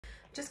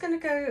Just going to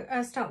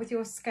go start with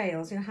your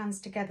scales, your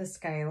hands together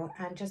scale,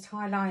 and just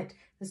highlight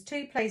there's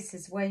two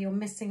places where you're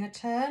missing a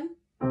turn.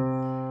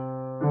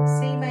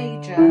 C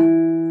major,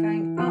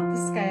 going up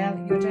the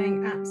scale, you're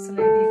doing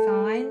absolutely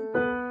fine.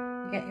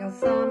 You get your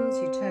thumbs,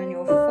 you turn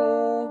your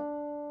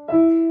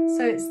 4.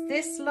 So it's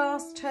this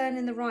last turn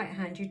in the right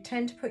hand, you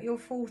tend to put your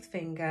 4th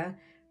finger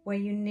where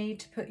you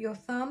need to put your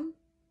thumb.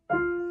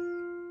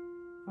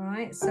 All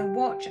right, so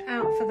watch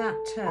out for that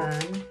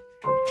turn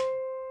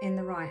in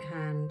the right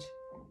hand.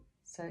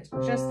 So it's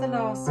just the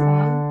last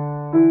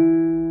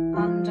one,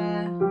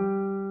 under,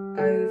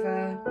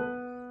 over,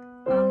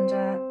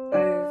 under,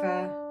 over,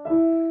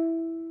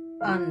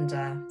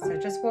 under. So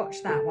just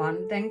watch that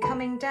one. Then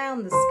coming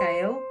down the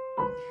scale,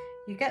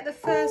 you get the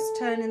first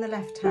turn in the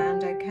left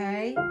hand,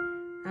 okay,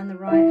 and the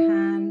right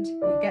hand,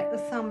 you get the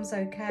thumbs,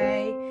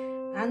 okay,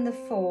 and the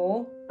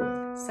 4.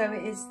 So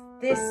it is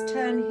this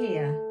turn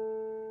here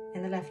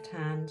in the left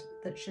hand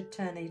that should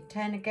turn. You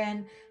turn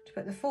again to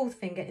put the 4th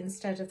finger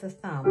instead of the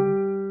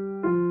thumb.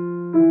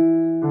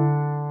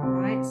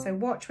 Right, so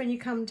watch when you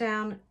come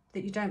down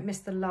that you don't miss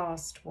the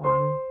last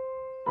one.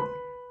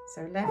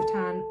 So left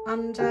hand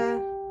under,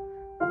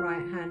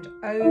 right hand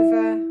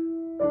over,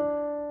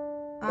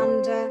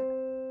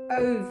 under,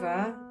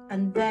 over,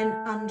 and then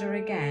under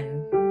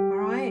again. All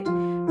right,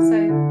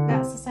 so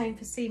that's the same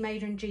for C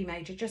major and G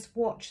major. Just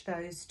watch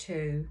those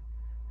two,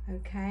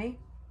 okay?